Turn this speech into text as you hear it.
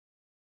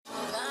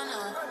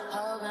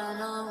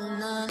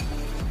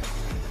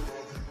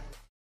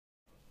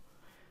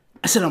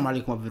Assalamu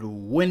alaikum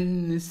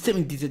everyone,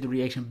 70Z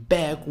reaction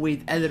back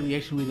with other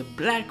reaction with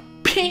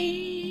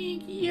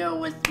BLACKPINK.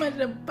 Yo, smash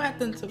the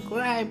button,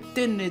 subscribe,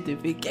 turn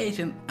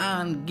notification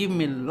and give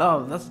me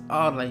love. That's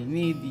all I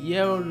need.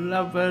 Yo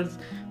lovers,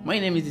 my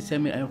name is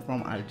Samir. I'm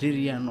from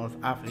Algeria, North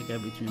Africa,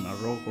 between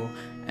Morocco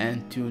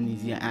and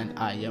Tunisia, and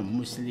I am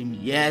Muslim.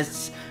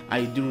 Yes,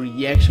 I do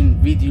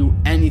reaction video.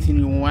 Anything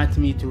you want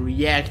me to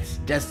react,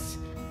 just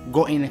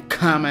go in a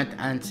comment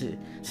and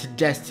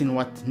suggesting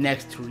what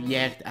next to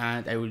react,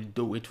 and I will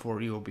do it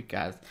for you,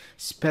 because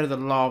spread the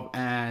love,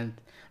 and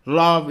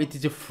love, it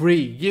is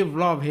free. Give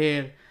love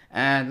here.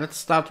 And let's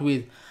start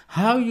with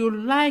how you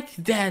like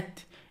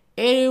that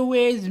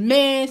always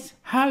miss,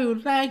 how you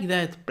like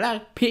that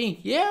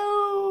BLACKPINK.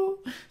 Yo,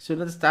 so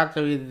let's start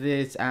with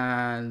this,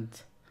 and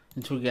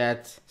don't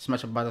forget,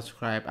 smash a button,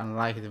 subscribe and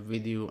like the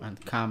video and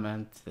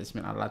comment. This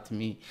means a lot to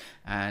me.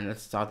 And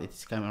let's start.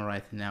 It's coming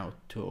right now.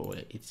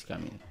 It's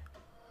coming.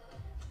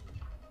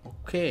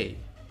 Okay.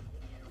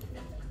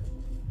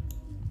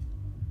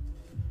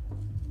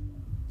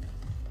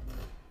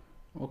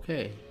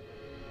 Okay.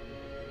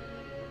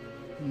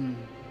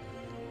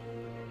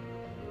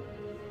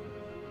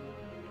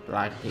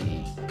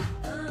 BLACKPINK.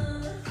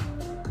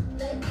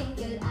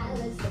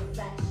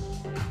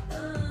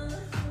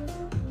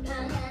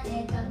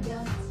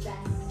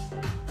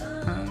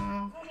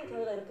 사실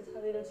저희가 이렇게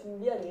자리를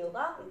준비한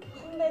이유가 이렇게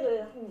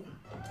컴백을 합니다.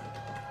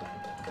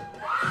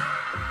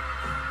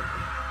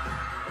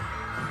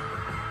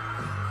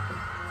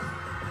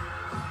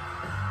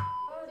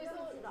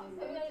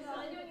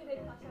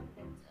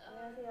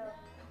 안녕하세요.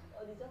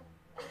 어디죠?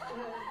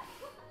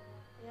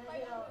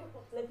 안녕하세요.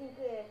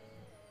 블랙핑크의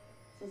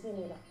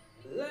지수입니다.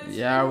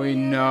 Yeah, we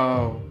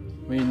know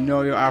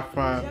you are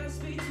from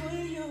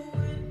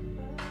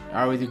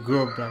with the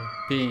group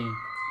BLACKPINK.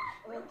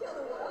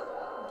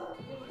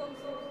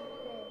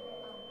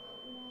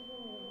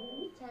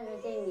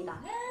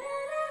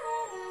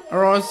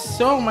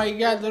 Rose, oh my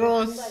god,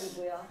 Rose.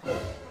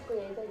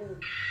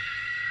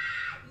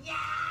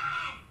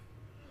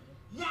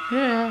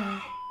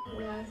 Yeah.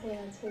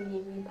 안녕하세요,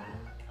 제니입니다.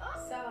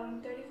 So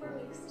I'm 34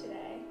 weeks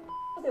today.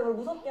 오늘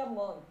무섭게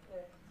한번.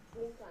 네.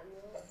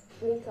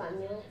 블링크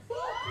안녕.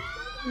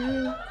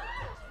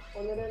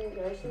 오늘은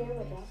열심히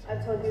해보자. I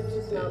told you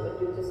just now, but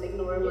you just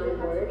ignore my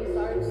word. You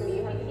start to me.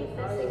 You have to keep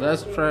testing.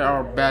 Let's try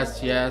our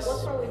best, yes.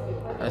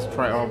 Let's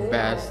try our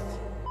best.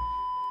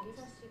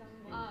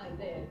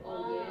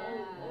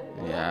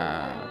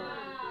 Yeah.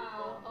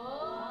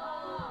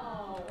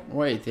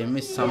 Wait, I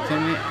missed something.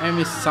 I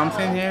missed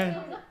something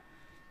here.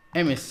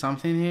 I missed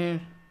something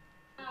here.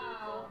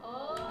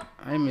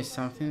 I missed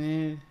something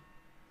here.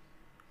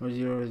 What do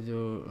you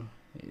do?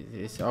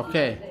 Is this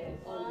okay?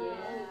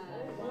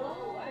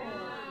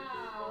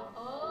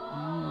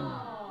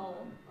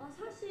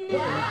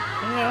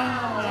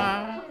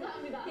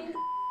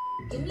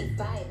 Give me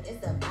five,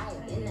 it's a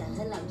vibe. In the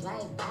hood, like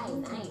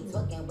drive-bys. I ain't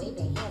talking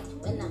waving hands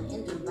when I'm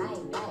in Dubai.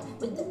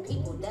 With the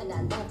people that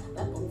I love,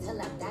 rap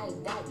until I die.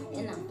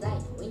 And I'm fly,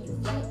 when you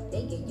fly,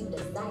 they give you the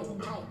side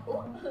eye.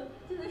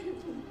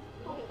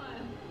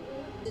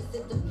 This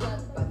is the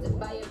plug, about to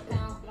buy a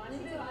pound.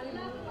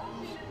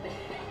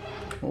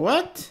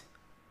 What?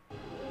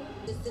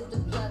 This is the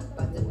plug,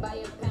 about to buy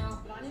a pound.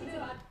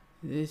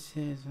 This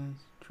is a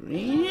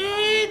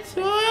street.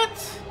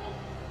 What?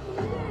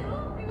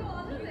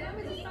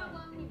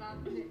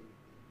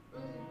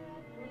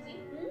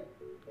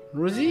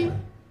 Rosie?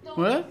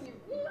 What?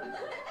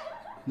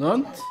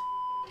 Don't?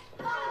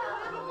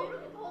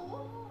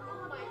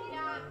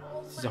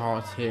 It's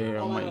hot here,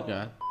 oh my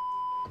god.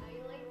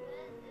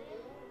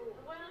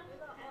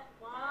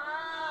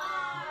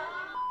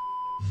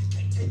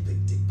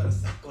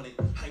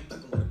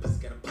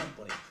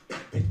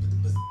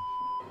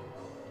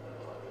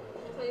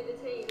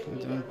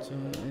 I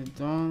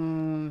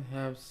don't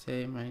have to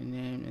say my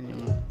name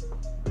anymore.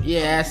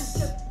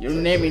 Yes! Your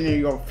name in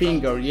your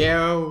finger,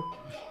 yo!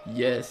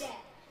 Yes.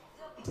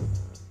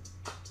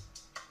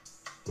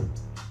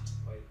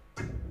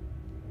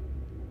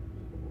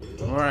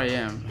 Where I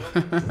am.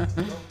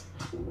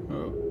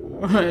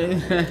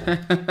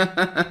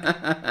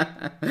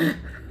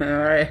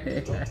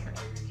 Alright.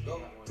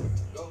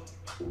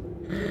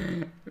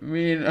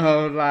 Me in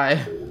whole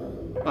life.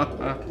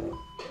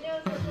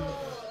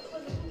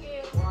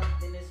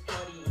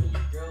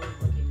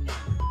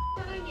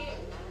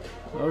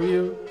 Love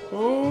you.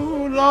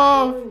 Oh,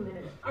 love.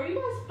 Are you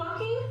guys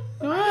fucking?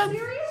 What? Are you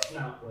serious?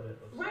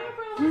 Right in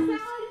front of the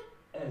salad?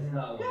 It's not You guys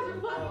are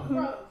fucking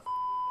gross.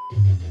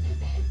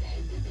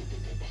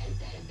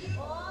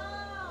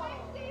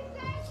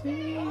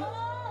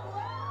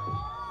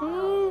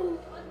 Oh.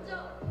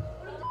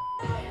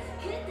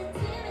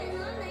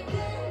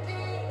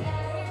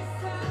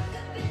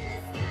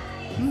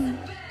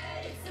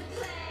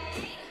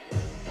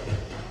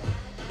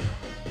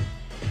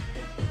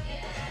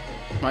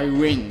 My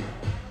win.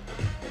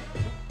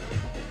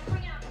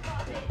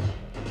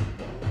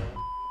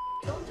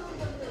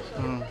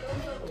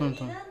 Don't.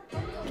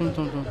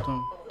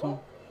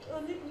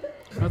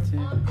 What's it?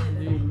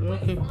 You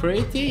looking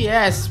pretty?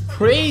 Yes,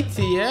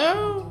 pretty,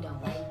 yo.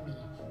 Don't like me,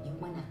 you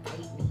wanna fight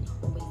me.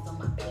 Always on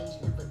my page,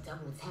 never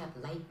double tap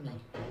like me.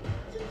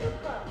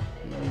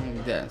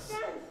 Dance,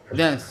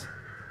 dance,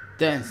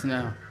 dance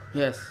now.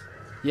 Yes,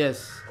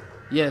 yes,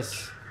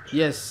 yes,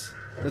 yes.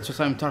 That's what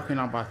I'm talking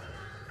about.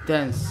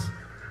 Dance,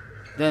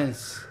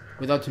 dance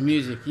without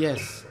music.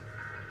 Yes,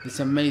 it's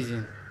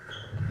amazing.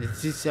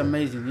 This is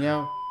amazing,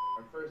 yo.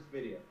 Our first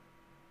video.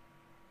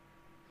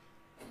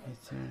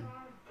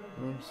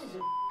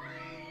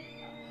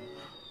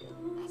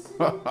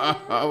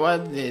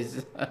 What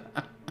is?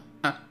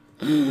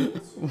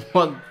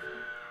 What?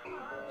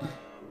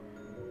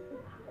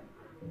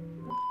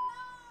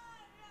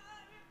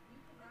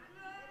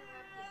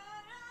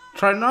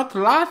 Try not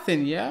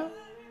laughing, yeah?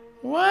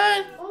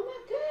 What? Oh my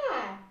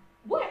god!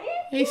 What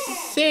is He's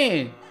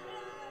saying.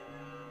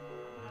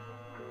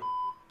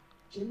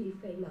 Jimmy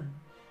Fallon.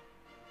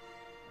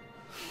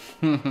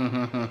 People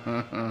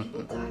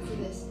die for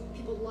this,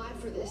 people lie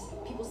for this,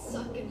 people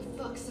suck and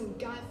fuck some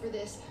guy for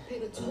this, pay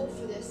the toll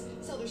for this,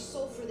 sell their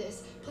soul for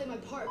this, play my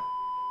part.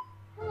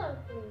 Hello,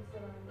 Lisa.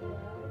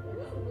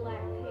 This is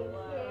BLACKPINK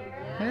here.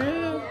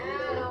 Hey.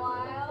 It's been a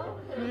while.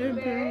 Hey, I'm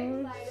very bro.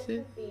 excited to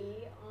be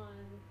on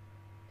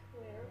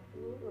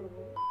Twitter.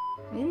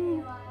 Ooh.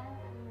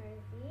 I'm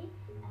Rosie.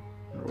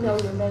 No,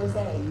 you're Rose.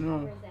 No.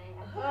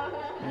 Rose.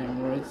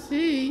 I'm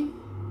Rosie.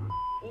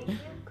 If you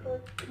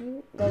could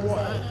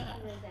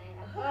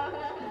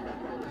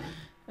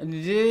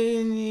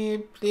Jenny,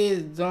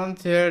 please don't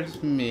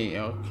hurt me,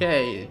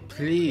 okay?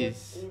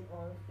 Please. eat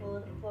on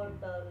food for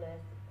the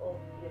rest of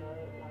your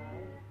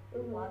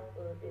life, what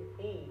would it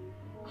be?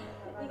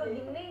 이거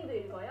닉네임도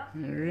읽어요?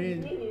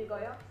 Read. 닉네임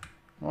읽어요?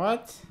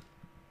 What?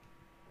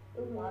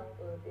 What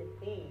would it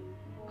be?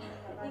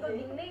 이거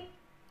닉네임?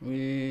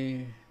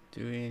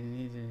 Do we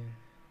need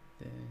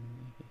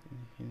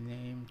the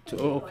name to?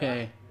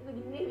 Okay. 이거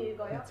닉네임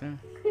읽어요?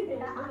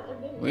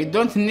 We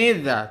don't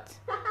need that.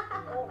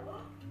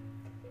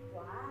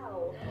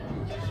 Wow.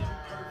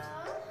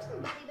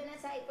 Body been a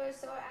tight for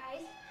sore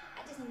eyes. I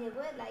just need it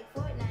wood like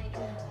Fortnite.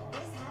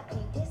 This hot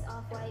pink, this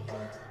off white.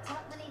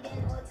 Talk money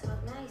then or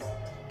talk nice.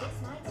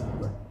 This my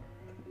type.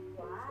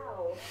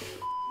 Wow.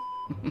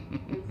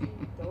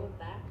 Go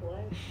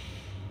backward.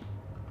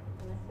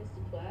 Am I supposed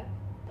to twerk?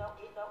 Don't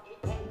eat, don't eat,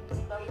 don't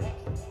eat, don't eat,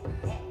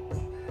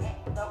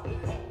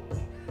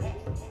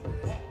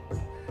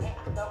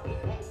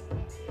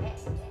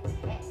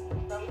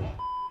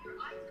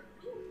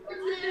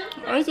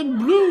 Eyes are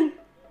blue.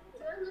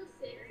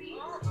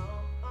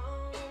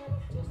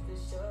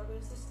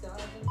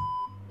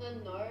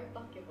 난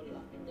너밖에 몰라.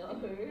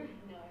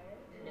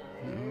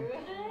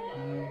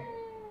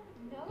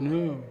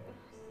 No.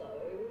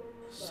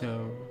 So. So.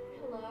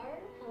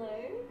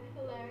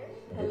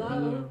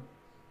 Hello.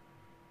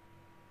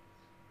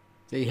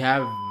 They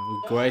have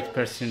great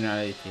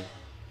personality.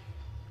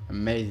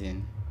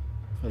 Amazing.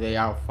 They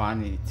are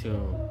funny too.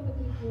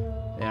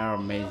 They are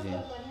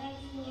amazing.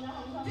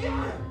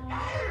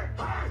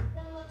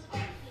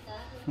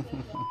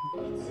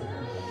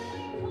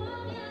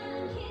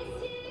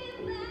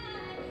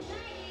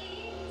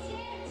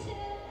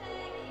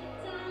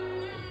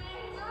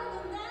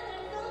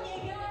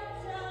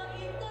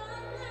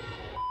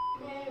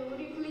 네,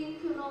 우리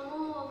블링크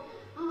너무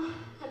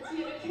같이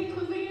이렇게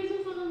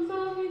고생해줘서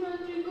감사합니다.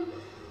 그리고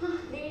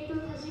내일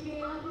또 다시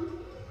봬요.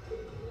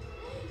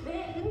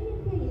 네,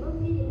 블랙핑크 이번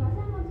기회 다시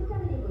한번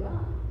축하드리고요.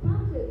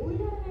 다음 주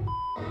올여름에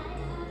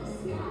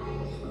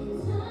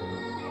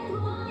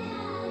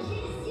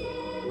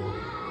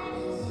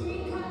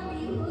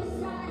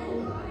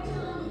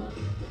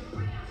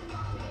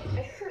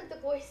I heard the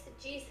voice of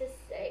Jesus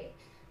say,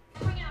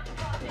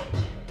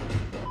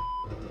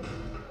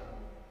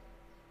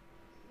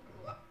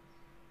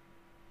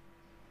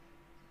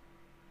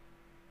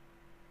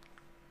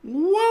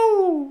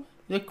 Whoa!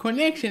 The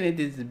connection, it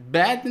is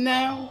bad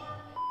now.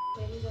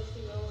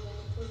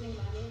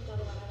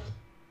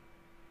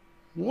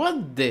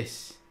 What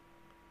this?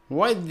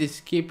 Why this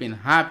keeping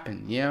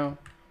happen, yo?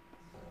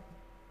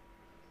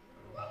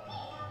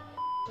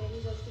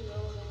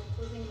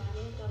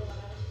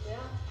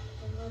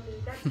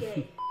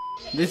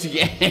 This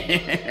gay.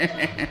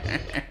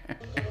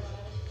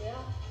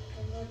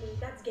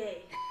 That's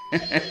gay.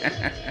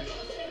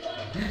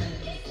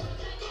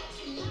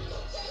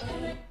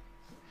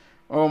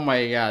 Oh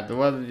my god,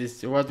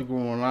 what's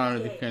going on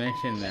with the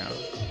connection now?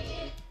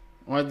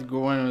 What's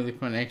going on with the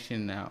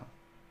connection now?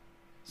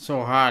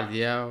 So hard,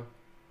 yo.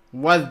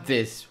 What's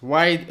this?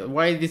 Why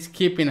this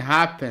keeping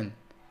happen?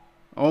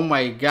 Oh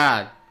my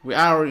god. We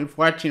are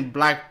watching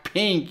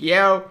BLACKPINK,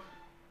 yo.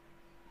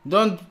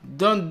 Don't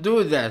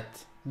do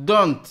that.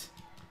 Don't.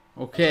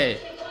 Okay.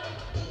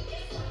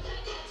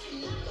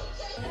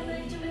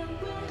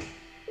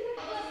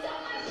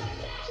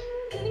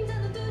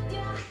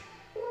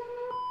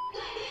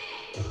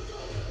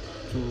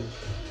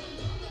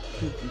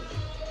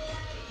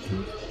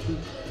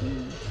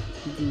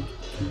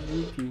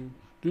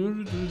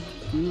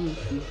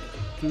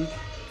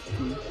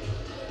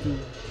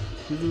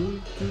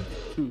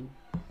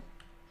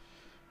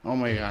 Oh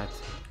my god.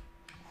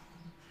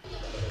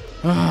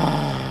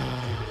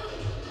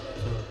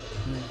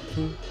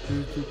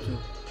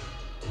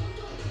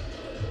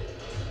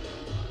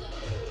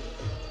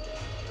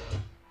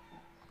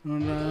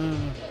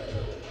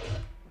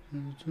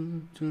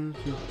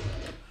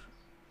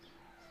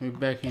 We're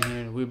back in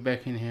here. We're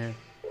back in here.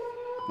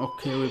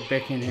 Okay, we're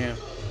back in here.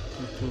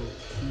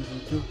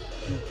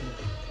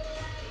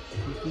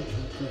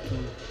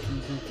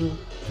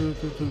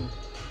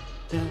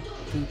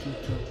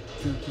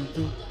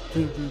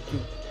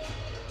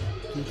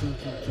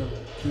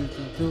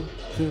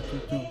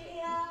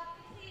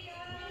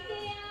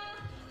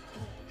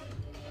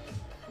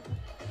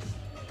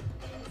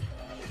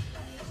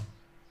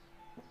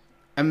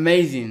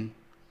 Amazing,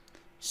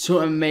 so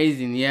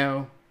amazing,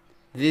 yo.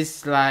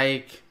 This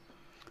like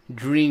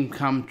dream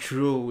come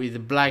true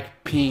with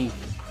Blackpink.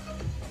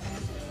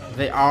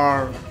 They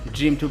are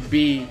dream to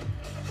be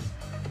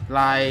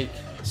like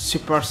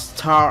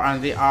superstar,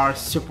 and they are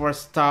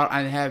superstar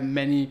and have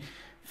many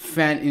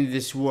fans in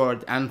this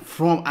world. And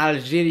from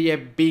Algeria,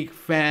 big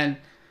fan.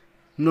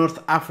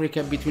 North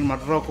Africa, between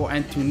Morocco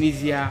and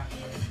Tunisia,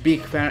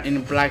 big fan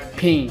in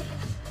Blackpink.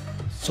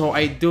 So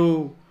I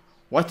do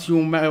what you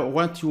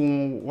want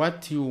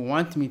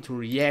me to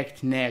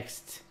react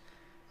next.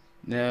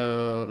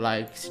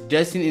 Like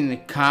suggesting in the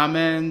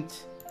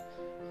comment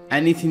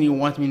anything you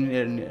want me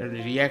to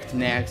react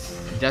next,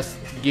 just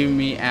give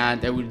me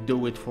and I will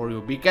do it for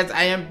you, because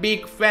I am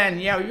big fan.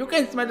 Yeah, you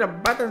can smash the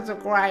button,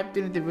 subscribe,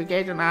 to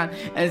notification on,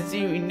 and see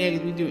you in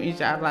next video,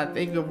 inshallah.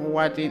 Thank you for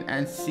watching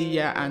and see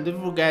ya, and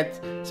don't forget,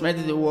 smile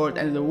to the world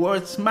and the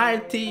world smile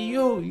to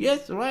you.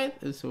 Yes, right?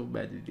 It's so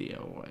bad idea.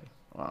 Oh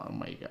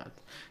my god.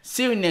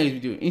 See you in next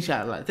video,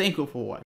 inshallah. Thank you for watching.